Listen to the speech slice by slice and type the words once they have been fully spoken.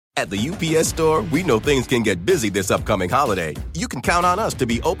At the UPS Store, we know things can get busy this upcoming holiday. You can count on us to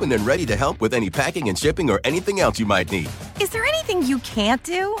be open and ready to help with any packing and shipping or anything else you might need. Is there anything you can't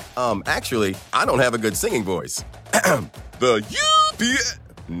do? Actually, I don't have a good singing voice. The UPS...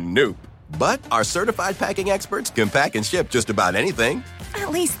 Nope. But our certified packing experts can pack and ship just about anything.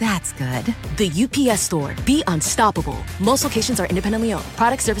 At least that's good. The UPS Store. Be unstoppable. Most locations are independently owned.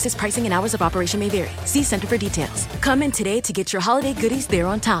 Product, services, pricing, and hours of operation may vary. See Center for details. Come in today to get your holiday goodies there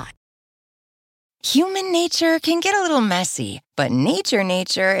on time. Human nature can get a little messy, but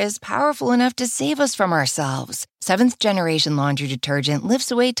nature is powerful enough to save us from ourselves. Seventh Generation Laundry Detergent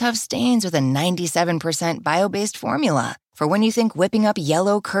lifts away tough stains with a 97% bio-based formula. For when you think whipping up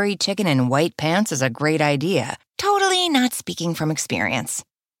yellow curry chicken in white pants is a great idea. Totally not speaking from experience.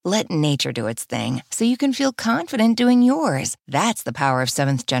 Let nature do its thing so you can feel confident doing yours. That's the power of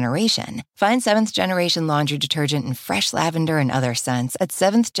Seventh Generation. Find Seventh Generation Laundry Detergent in fresh lavender and other scents at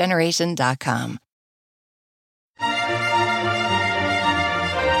seventhgeneration.com.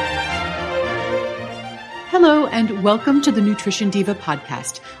 Hello, and welcome to the Nutrition Diva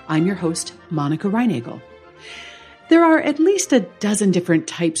podcast. I'm your host, Monica Reinagel. There are at least a dozen different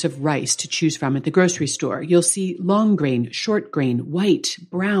types of rice to choose from at the grocery store. You'll see long grain, short grain, white,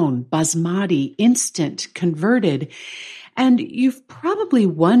 brown, basmati, instant, converted. And you've probably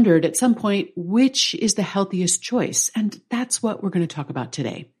wondered at some point which is the healthiest choice. And that's what we're going to talk about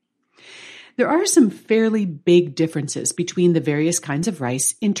today. There are some fairly big differences between the various kinds of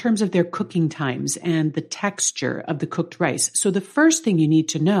rice in terms of their cooking times and the texture of the cooked rice. So the first thing you need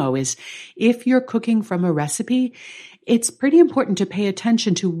to know is if you're cooking from a recipe, it's pretty important to pay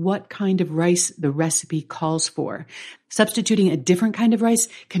attention to what kind of rice the recipe calls for. Substituting a different kind of rice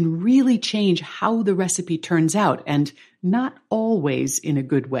can really change how the recipe turns out, and not always in a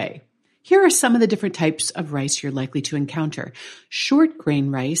good way. Here are some of the different types of rice you're likely to encounter. Short grain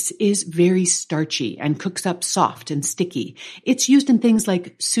rice is very starchy and cooks up soft and sticky. It's used in things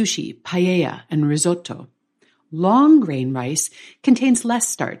like sushi, paella, and risotto. Long grain rice contains less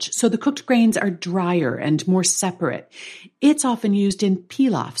starch, so the cooked grains are drier and more separate. It's often used in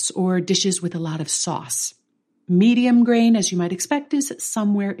pilafs or dishes with a lot of sauce. Medium grain, as you might expect, is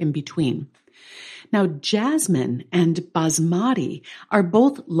somewhere in between. Now, jasmine and basmati are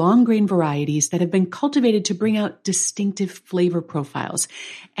both long grain varieties that have been cultivated to bring out distinctive flavor profiles,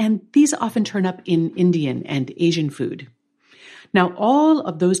 and these often turn up in Indian and Asian food. Now, all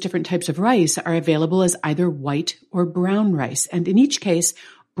of those different types of rice are available as either white or brown rice, and in each case,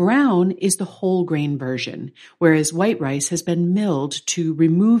 brown is the whole grain version, whereas white rice has been milled to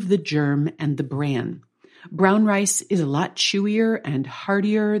remove the germ and the bran. Brown rice is a lot chewier and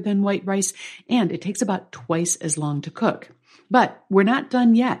heartier than white rice, and it takes about twice as long to cook. But we're not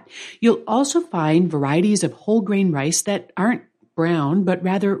done yet. You'll also find varieties of whole grain rice that aren't brown, but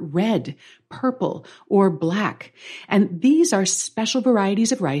rather red, purple, or black. And these are special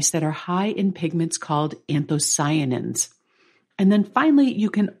varieties of rice that are high in pigments called anthocyanins. And then finally,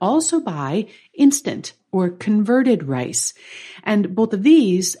 you can also buy instant or converted rice. And both of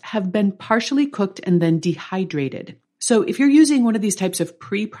these have been partially cooked and then dehydrated. So if you're using one of these types of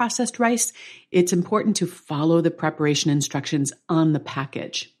pre-processed rice, it's important to follow the preparation instructions on the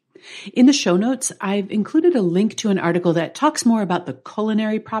package. In the show notes, I've included a link to an article that talks more about the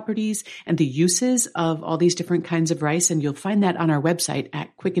culinary properties and the uses of all these different kinds of rice, and you'll find that on our website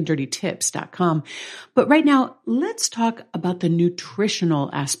at quickanddirtytips.com. But right now, let's talk about the nutritional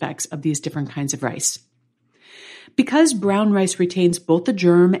aspects of these different kinds of rice. Because brown rice retains both the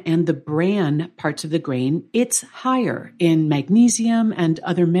germ and the bran parts of the grain, it's higher in magnesium and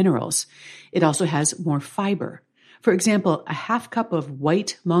other minerals. It also has more fiber. For example, a half cup of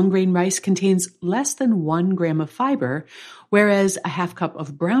white long grain rice contains less than 1 gram of fiber, whereas a half cup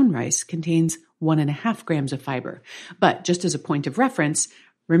of brown rice contains 1.5 grams of fiber. But just as a point of reference,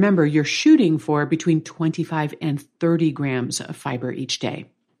 remember you're shooting for between 25 and 30 grams of fiber each day.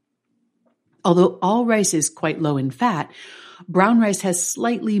 Although all rice is quite low in fat, brown rice has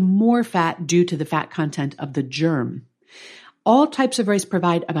slightly more fat due to the fat content of the germ. All types of rice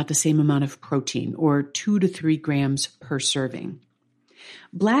provide about the same amount of protein, or 2 to 3 grams per serving.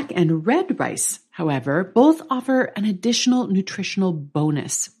 Black and red rice, however, both offer an additional nutritional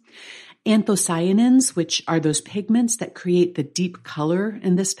bonus. Anthocyanins, which are those pigments that create the deep color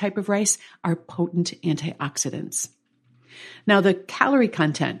in this type of rice, are potent antioxidants. Now, the calorie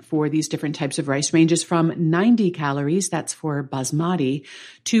content for these different types of rice ranges from 90 calories, that's for basmati,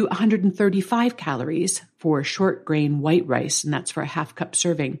 to 135 calories for short grain white rice, and that's for a half cup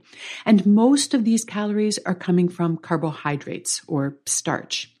serving. And most of these calories are coming from carbohydrates or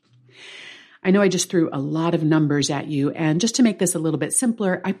starch. I know I just threw a lot of numbers at you, and just to make this a little bit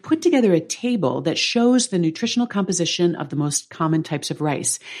simpler, I put together a table that shows the nutritional composition of the most common types of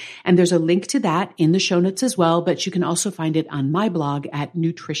rice. And there's a link to that in the show notes as well, but you can also find it on my blog at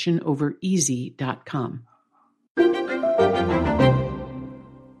nutritionovereasy.com.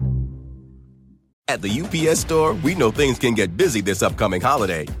 At the UPS Store, we know things can get busy this upcoming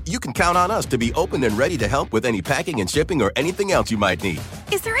holiday. You can count on us to be open and ready to help with any packing and shipping or anything else you might need.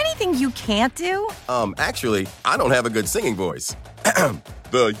 Is there anything you can't do? Actually, I don't have a good singing voice.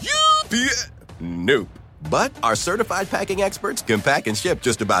 The UPS... Nope. But our certified packing experts can pack and ship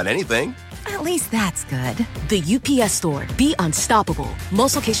just about anything. At least that's good. The UPS Store. Be unstoppable.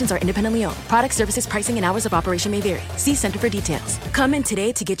 Most locations are independently owned. Product, services, pricing, and hours of operation may vary. See Center for details. Come in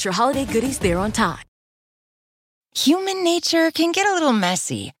today to get your holiday goodies there on time. Human nature can get a little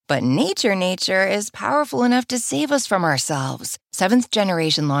messy, but nature is powerful enough to save us from ourselves.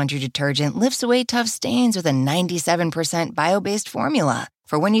 Seventh-generation laundry detergent lifts away tough stains with a 97% bio-based formula.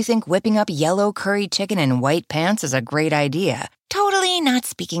 For when you think whipping up yellow curry chicken in white pants is a great idea. Totally not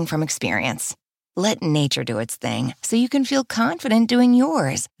speaking from experience. Let nature do its thing so you can feel confident doing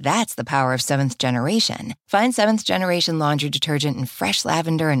yours. That's the power of Seventh Generation. Find Seventh Generation laundry detergent in fresh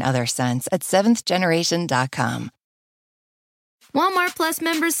lavender and other scents at seventhgeneration.com. Walmart Plus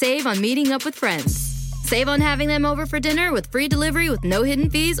members save on meeting up with friends. Save on having them over for dinner with free delivery with no hidden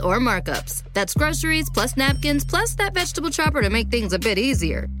fees or markups. That's groceries, plus napkins, plus that vegetable chopper to make things a bit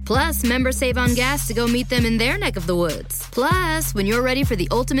easier. Plus, members save on gas to go meet them in their neck of the woods. Plus, when you're ready for the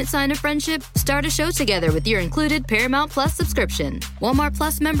ultimate sign of friendship, start a show together with your included Paramount Plus subscription. Walmart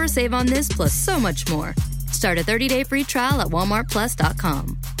Plus members save on this plus so much more. Start a 30-day free trial at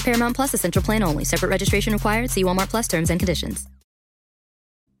walmartplus.com. Paramount Plus Essential Plan only. Separate registration required. See Walmart Plus terms and conditions.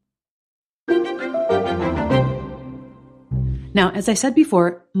 Now, as I said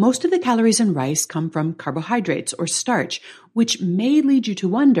before, most of the calories in rice come from carbohydrates or starch, which may lead you to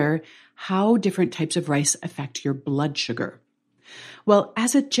wonder how different types of rice affect your blood sugar. Well,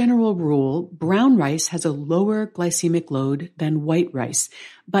 as a general rule, brown rice has a lower glycemic load than white rice,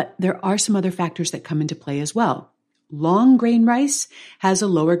 but there are some other factors that come into play as well. Long grain rice has a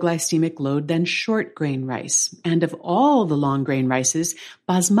lower glycemic load than short grain rice. And of all the long grain rices,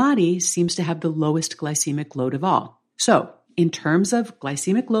 basmati seems to have the lowest glycemic load of all. So, in terms of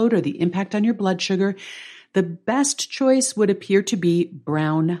glycemic load or the impact on your blood sugar, the best choice would appear to be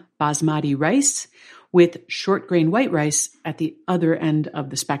brown basmati rice with short grain white rice at the other end of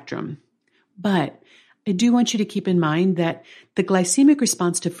the spectrum. But I do want you to keep in mind that the glycemic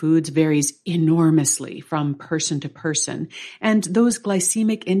response to foods varies enormously from person to person, and those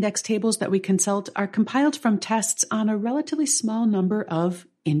glycemic index tables that we consult are compiled from tests on a relatively small number of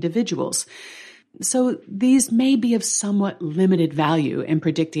individuals. So these may be of somewhat limited value in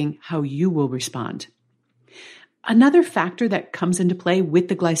predicting how you will respond. Another factor that comes into play with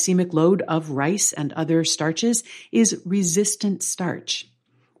the glycemic load of rice and other starches is resistant starch.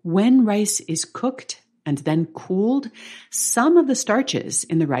 When rice is cooked and then cooled, some of the starches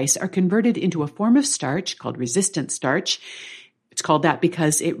in the rice are converted into a form of starch called resistant starch. It's called that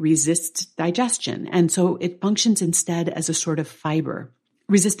because it resists digestion, and so it functions instead as a sort of fiber.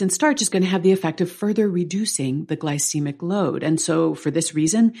 Resistant starch is going to have the effect of further reducing the glycemic load. And so for this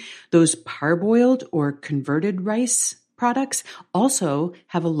reason, those parboiled or converted rice products also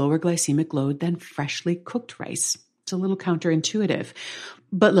have a lower glycemic load than freshly cooked rice. It's a little counterintuitive.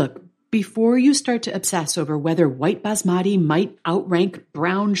 But look, before you start to obsess over whether white basmati might outrank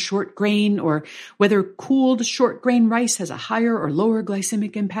brown short grain or whether cooled short grain rice has a higher or lower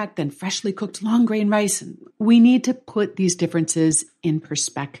glycemic impact than freshly cooked long grain rice, we need to put these differences in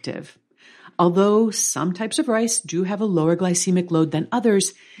perspective. Although some types of rice do have a lower glycemic load than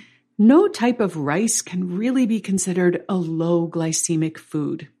others, no type of rice can really be considered a low glycemic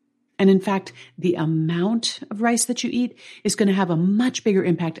food. And in fact, the amount of rice that you eat is going to have a much bigger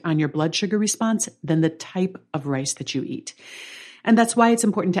impact on your blood sugar response than the type of rice that you eat. And that's why it's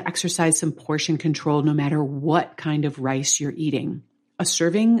important to exercise some portion control no matter what kind of rice you're eating. A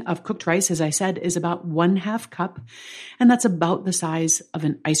serving of cooked rice, as I said, is about 1/2 cup, and that's about the size of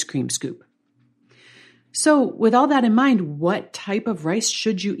an ice cream scoop. So with all that in mind, what type of rice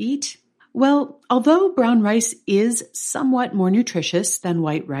should you eat? Well, although brown rice is somewhat more nutritious than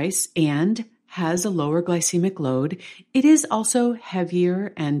white rice and has a lower glycemic load, it is also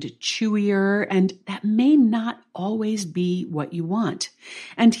heavier and chewier, and that may not always be what you want.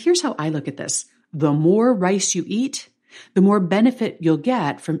 And here's how I look at this. The more rice you eat, the more benefit you'll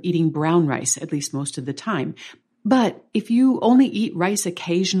get from eating brown rice, at least most of the time. But if you only eat rice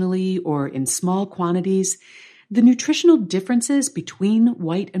occasionally or in small quantities, The nutritional differences between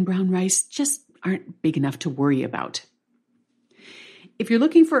white and brown rice just aren't big enough to worry about. If you're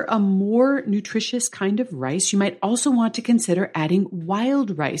looking for a more nutritious kind of rice, you might also want to consider adding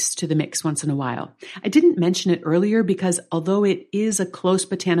wild rice to the mix once in a while. I didn't mention it earlier because although it is a close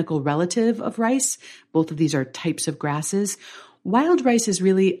botanical relative of rice, both of these are types of grasses, wild rice is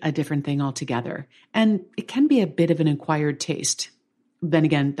really a different thing altogether, and it can be a bit of an acquired taste. Then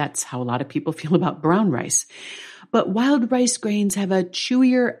again, that's how a lot of people feel about brown rice. But wild rice grains have a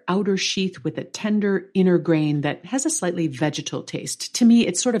chewier outer sheath with a tender inner grain that has a slightly vegetal taste. To me,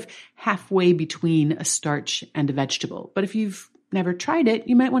 it's sort of halfway between a starch and a vegetable. But if you've never tried it,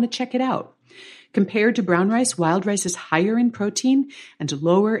 you might want to check it out. Compared to brown rice, wild rice is higher in protein and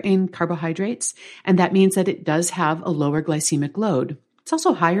lower in carbohydrates, and that means that it does have a lower glycemic load. It's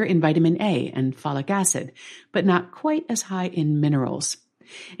also higher in vitamin A and folic acid, but not quite as high in minerals.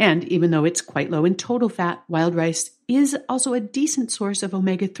 And even though it's quite low in total fat, wild rice is also a decent source of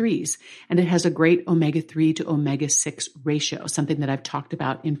omega-3s, and it has a great omega-3 to omega-6 ratio, something that I've talked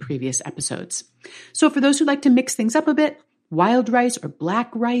about in previous episodes. So for those who like to mix things up a bit, wild rice or black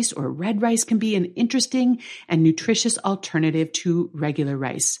rice or red rice can be an interesting and nutritious alternative to regular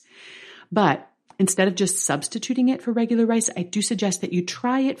rice. But instead of just substituting it for regular rice, I do suggest that you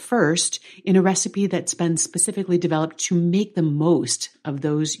try it first in a recipe that's been specifically developed to make the most of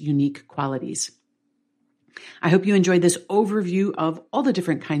those unique qualities. I hope you enjoyed this overview of all the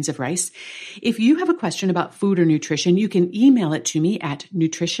different kinds of rice. If you have a question about food or nutrition, you can email it to me at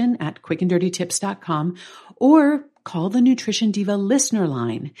nutrition@quickanddirtytips.com or call the Nutrition Diva listener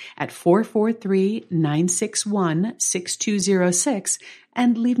line at 443-961-6206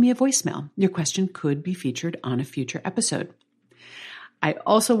 and leave me a voicemail. Your question could be featured on a future episode. I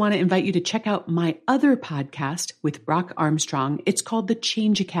also want to invite you to check out my other podcast with Brock Armstrong. It's called The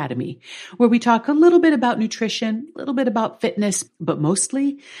Change Academy, where we talk a little bit about nutrition, a little bit about fitness, but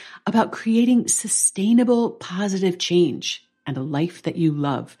mostly about creating sustainable, positive change and a life that you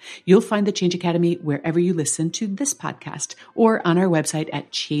love. You'll find the Change Academy wherever you listen to this podcast or on our website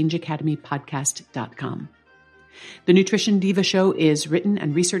at changeacademypodcast.com. The Nutrition Diva Show is written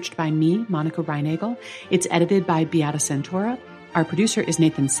and researched by me, Monica Reinagel. It's edited by Beata Santora. Our producer is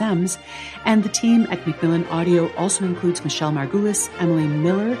Nathan Sems, and the team at Macmillan Audio also includes Michelle Margulis, Emily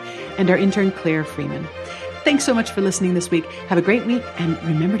Miller, and our intern Claire Freeman. Thanks so much for listening this week. Have a great week, and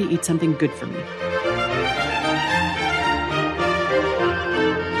remember to eat something good for me.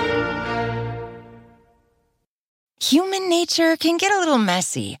 Human nature can get a little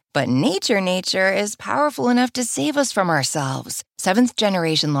messy, but nature is powerful enough to save us from ourselves. Seventh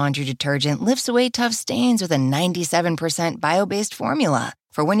Generation Laundry Detergent lifts away tough stains with a 97% bio-based formula.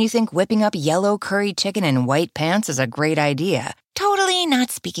 For when you think whipping up yellow curry chicken in white pants is a great idea. Totally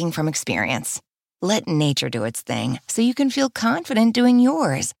not speaking from experience. Let nature do its thing so you can feel confident doing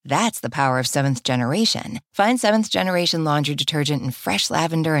yours. That's the power of Seventh Generation. Find Seventh Generation Laundry Detergent in fresh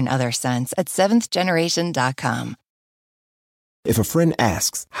lavender and other scents at seventhgeneration.com. If a friend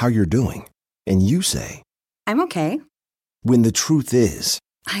asks how you're doing, and you say, I'm okay. When the truth is,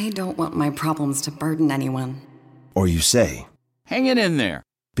 I don't want my problems to burden anyone. Or you say, hang it in there.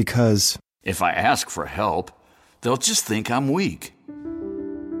 Because if I ask for help, they'll just think I'm weak.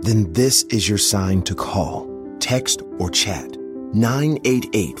 Then this is your sign to call, text, or chat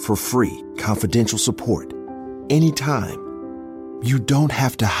 988 for free, confidential support. Anytime. You don't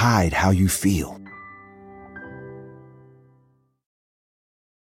have to hide how you feel.